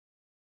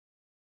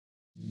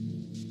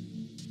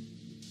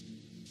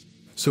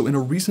So in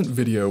a recent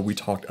video, we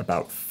talked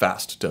about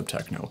fast dub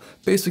techno,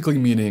 basically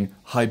meaning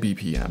high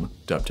BPM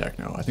dub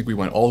techno. I think we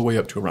went all the way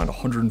up to around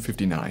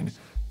 159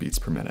 beats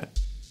per minute.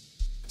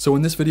 So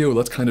in this video,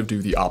 let's kind of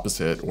do the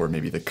opposite, or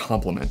maybe the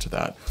complement to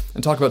that,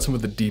 and talk about some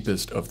of the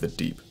deepest of the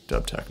deep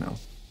dub techno.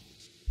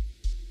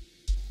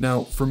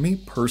 Now, for me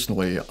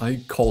personally,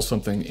 I call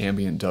something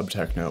ambient dub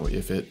techno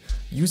if it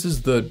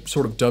uses the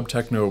sort of dub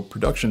techno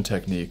production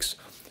techniques,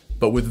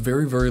 but with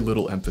very, very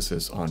little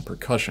emphasis on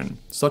percussion,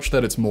 such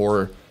that it's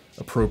more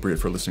appropriate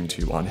for listening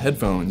to on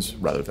headphones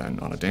rather than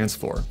on a dance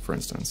floor, for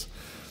instance.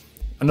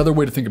 Another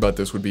way to think about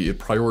this would be it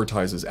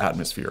prioritizes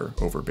atmosphere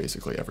over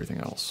basically everything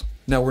else.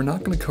 Now, we're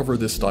not going to cover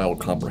this style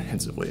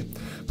comprehensively,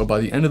 but by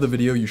the end of the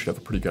video, you should have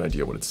a pretty good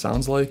idea what it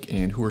sounds like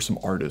and who are some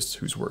artists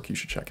whose work you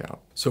should check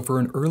out. So for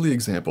an early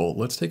example,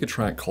 let's take a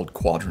track called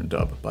Quadrant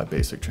Dub by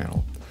Basic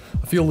Channel.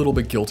 I feel a little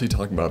bit guilty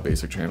talking about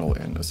Basic Channel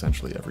in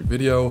essentially every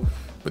video,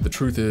 but the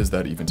truth is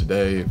that even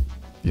today,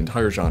 the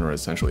entire genre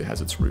essentially has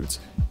its roots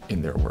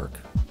in their work.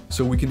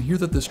 So we can hear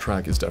that this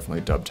track is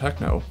definitely dub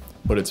techno,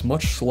 but it's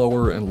much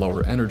slower and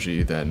lower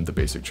energy than the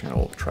Basic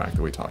Channel track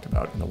that we talked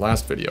about in the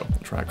last video,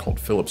 a track called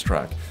Philip's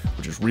Track,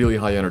 which is really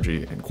high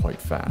energy and quite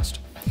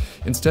fast.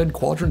 Instead,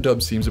 Quadrant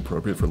Dub seems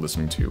appropriate for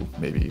listening to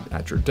maybe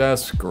at your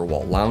desk or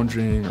while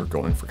lounging or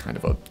going for kind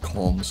of a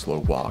calm, slow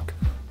walk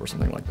or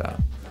something like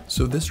that.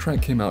 So this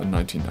track came out in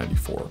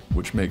 1994,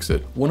 which makes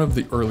it one of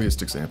the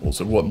earliest examples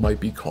of what might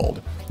be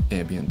called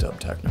ambient dub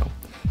techno.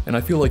 And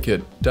I feel like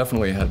it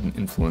definitely had an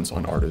influence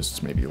on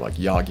artists maybe like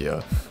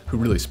Yagia, who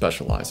really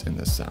specialize in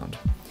this sound.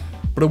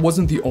 But it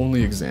wasn't the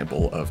only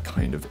example of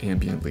kind of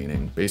ambient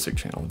leaning Basic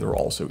Channel. There are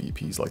also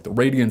EPs like the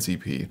Radiance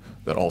EP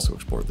that also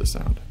explored this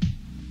sound.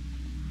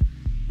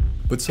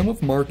 But some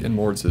of Mark and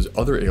Moritz's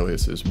other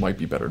aliases might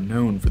be better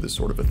known for this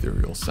sort of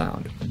ethereal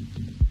sound.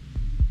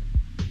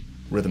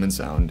 Rhythm and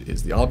Sound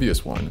is the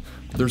obvious one,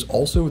 but there's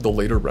also the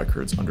later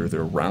records under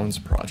their Rounds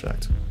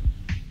project.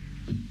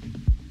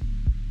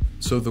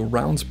 So the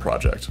Rounds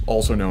project,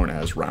 also known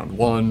as Round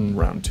 1,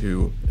 Round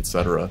 2,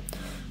 etc.,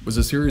 was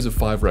a series of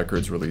 5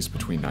 records released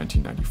between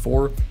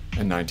 1994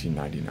 and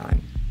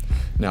 1999.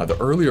 Now, the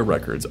earlier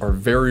records are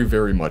very,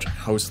 very much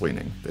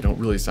house-leaning. They don't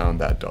really sound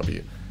that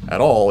dubby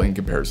at all in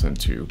comparison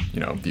to,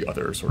 the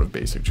other sort of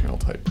Basic Channel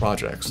type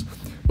projects.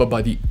 But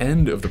by the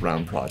end of the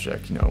Round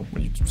project,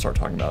 when you start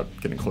talking about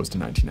getting close to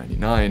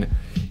 1999,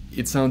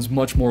 it sounds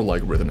much more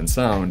like Rhythm and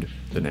Sound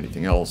than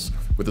anything else,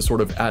 with a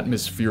sort of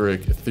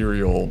atmospheric,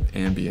 ethereal,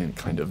 ambient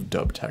kind of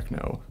dub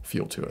techno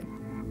feel to it.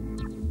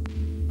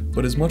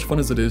 But as much fun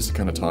as it is to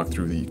kind of talk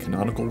through the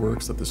canonical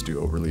works that this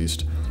duo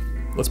released,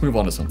 let's move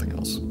on to something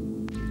else.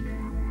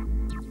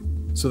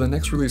 So the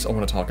next release I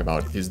want to talk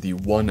about is the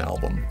One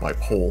album by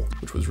Pole,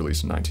 which was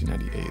released in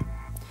 1998.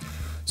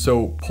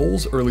 So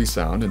Pole's early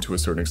sound, and to a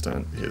certain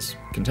extent his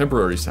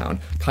contemporary sound,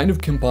 kind of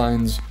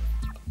combines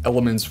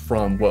elements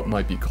from what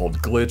might be called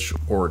glitch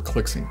or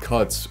clicks and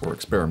cuts or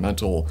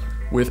experimental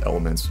with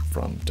elements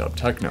from dub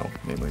techno,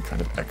 namely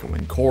kind of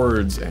echoing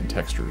chords and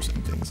textures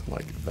and things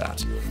like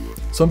that.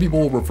 Some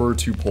people refer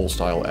to Pole's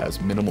style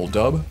as minimal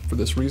dub for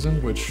this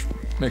reason, which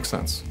makes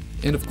sense.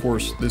 And of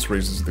course, this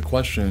raises the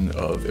question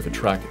of if a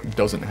track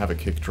doesn't have a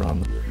kick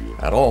drum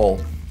at all,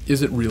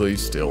 is it really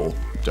still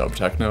dub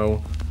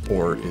techno,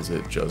 or is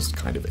it just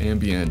kind of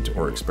ambient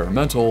or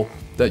experimental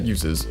that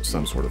uses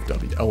some sort of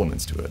dubby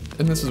elements to it?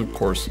 And this is of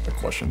course a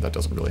question that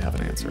doesn't really have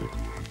an answer.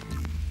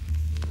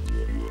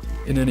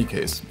 In any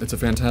case, it's a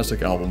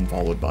fantastic album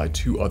followed by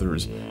 2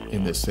 others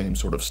in this same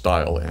sort of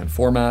style and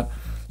format,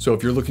 so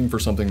if you're looking for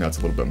something that's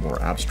a little bit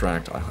more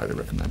abstract, I highly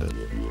recommend it.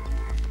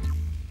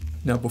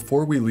 Now,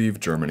 before we leave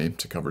Germany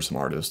to cover some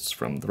artists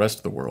from the rest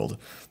of the world,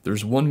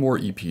 there's one more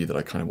EP that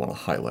I kind of want to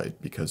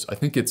highlight because I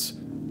think it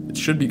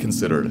should be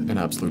considered an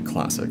absolute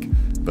classic,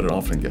 but it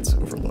often gets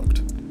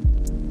overlooked.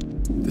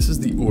 This is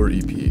the Ur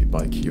EP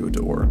by Kyo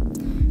d'Or.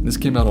 This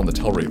came out on the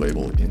Telray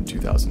label in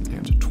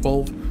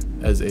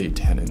 2012 as a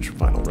 10-inch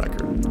vinyl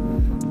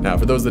record. Now,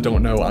 for those that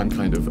don't know, I'm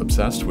kind of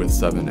obsessed with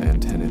 7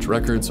 and 10-inch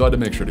records, so I had to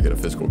make sure to get a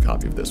physical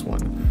copy of this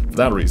one for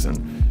that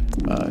reason,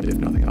 if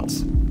nothing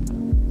else.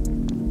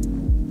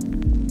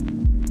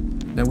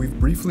 Now, we've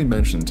briefly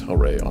mentioned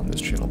Telray on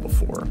this channel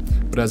before,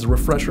 but as a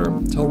refresher,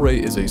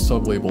 Telray is a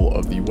sub-label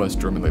of the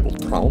West German label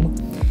Traum,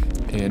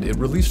 and it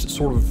released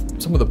sort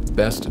of some of the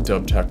best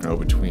dub techno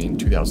between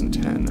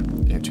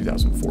 2010 and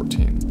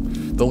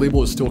 2014. The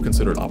label is still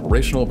considered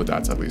operational, but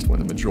that's at least when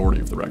the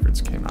majority of the records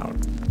came out.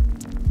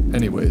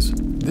 Anyways,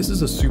 this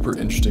is a super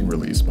interesting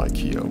release by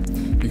Kyo,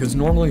 because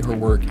normally her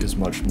work is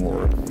much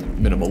more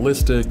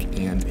minimalistic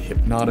and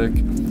hypnotic,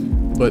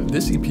 but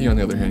this EP on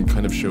the other hand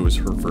kind of shows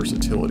her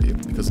versatility,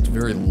 because it's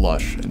very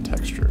lush and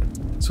textured.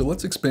 So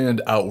let's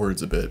expand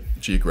outwards a bit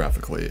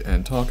geographically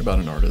and talk about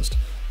an artist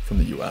from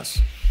the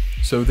US.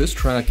 So this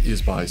track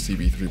is by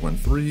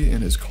CB313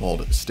 and is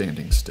called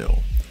Standing Still.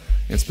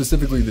 And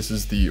specifically this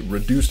is the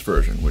reduced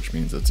version, which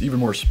means it's even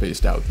more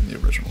spaced out than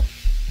the original.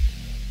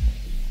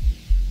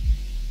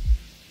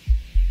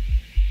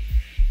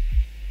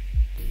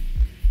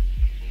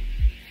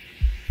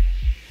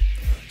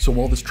 So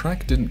while this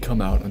track didn't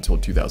come out until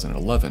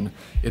 2011,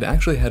 it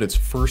actually had its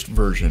first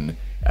version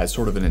as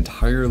sort of an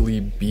entirely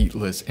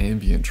beatless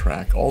ambient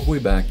track all the way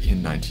back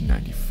in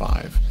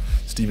 1995.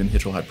 Stephen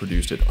Hitchell had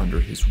produced it under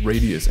his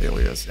Radius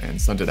alias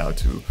and sent it out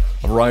to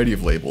a variety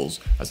of labels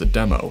as a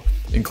demo,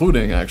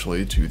 including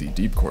actually to the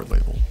Deep Chord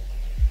label.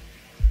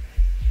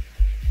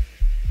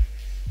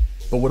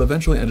 But what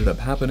eventually ended up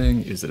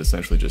happening is it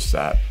essentially just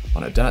sat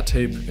on a DAT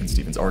tape in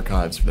Stephen's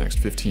archives for the next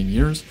 15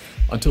 years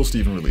until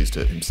Stephen released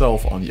it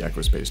himself on the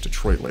Echospace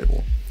Detroit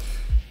label.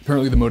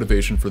 Apparently the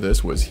motivation for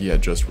this was he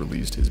had just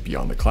released his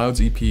Beyond the Clouds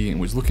EP and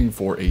was looking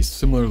for a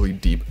similarly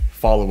deep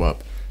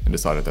follow-up and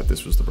decided that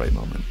this was the right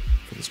moment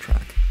for this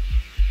track.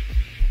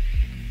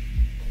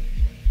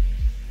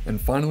 And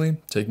finally,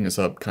 taking us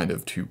up kind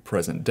of to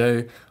present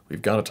day,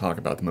 we've got to talk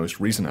about the most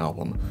recent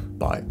album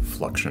by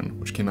Fluxion,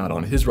 which came out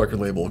on his record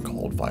label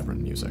called Vibrant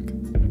Music.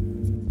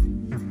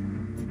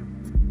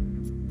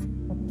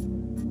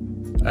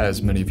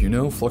 As many of you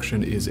know,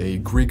 Fluxion is a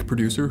Greek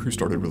producer who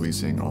started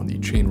releasing on the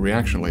Chain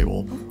Reaction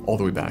label all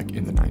the way back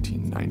in the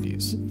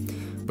 1990s.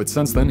 But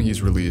since then,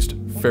 he's released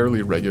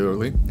fairly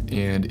regularly,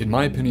 and in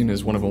my opinion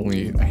is one of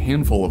only a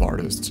handful of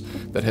artists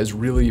that has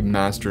really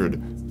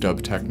mastered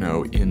dub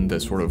techno in the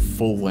sort of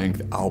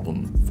full-length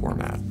album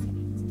format.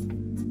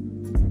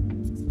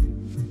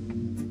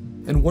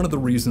 And one of the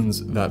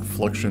reasons that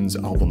Fluxion's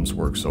albums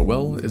work so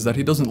well is that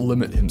he doesn't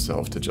limit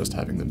himself to just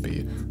having them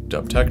be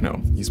dub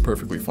techno. He's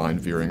perfectly fine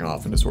veering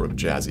off into sort of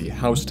jazzy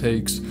house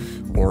takes,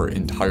 or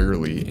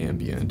entirely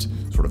ambient,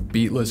 sort of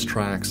beatless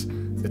tracks,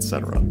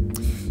 etc.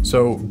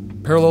 So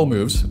Parallel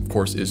Moves, of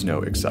course, is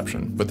no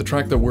exception, but the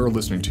track that we're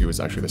listening to is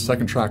actually the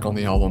second track on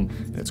the album,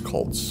 and it's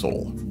called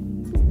Soul.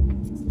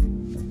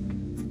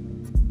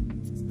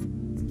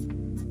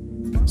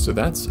 So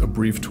that's a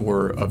brief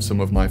tour of some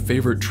of my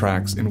favorite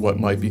tracks in what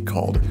might be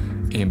called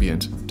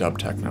ambient dub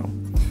techno.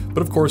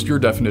 But of course, your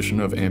definition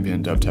of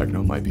ambient dub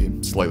techno might be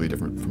slightly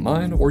different from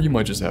mine, or you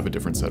might just have a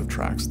different set of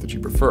tracks that you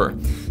prefer.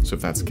 So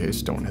if that's the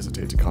case, don't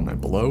hesitate to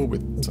comment below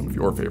with some of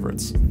your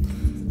favorites.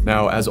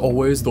 Now, as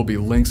always, there'll be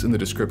links in the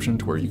description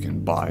to where you can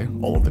buy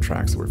all of the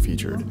tracks that were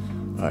featured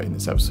in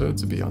this episode,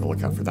 so be on the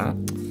lookout for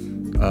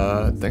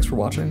that. Thanks for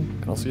watching,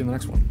 and I'll see you in the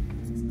next one.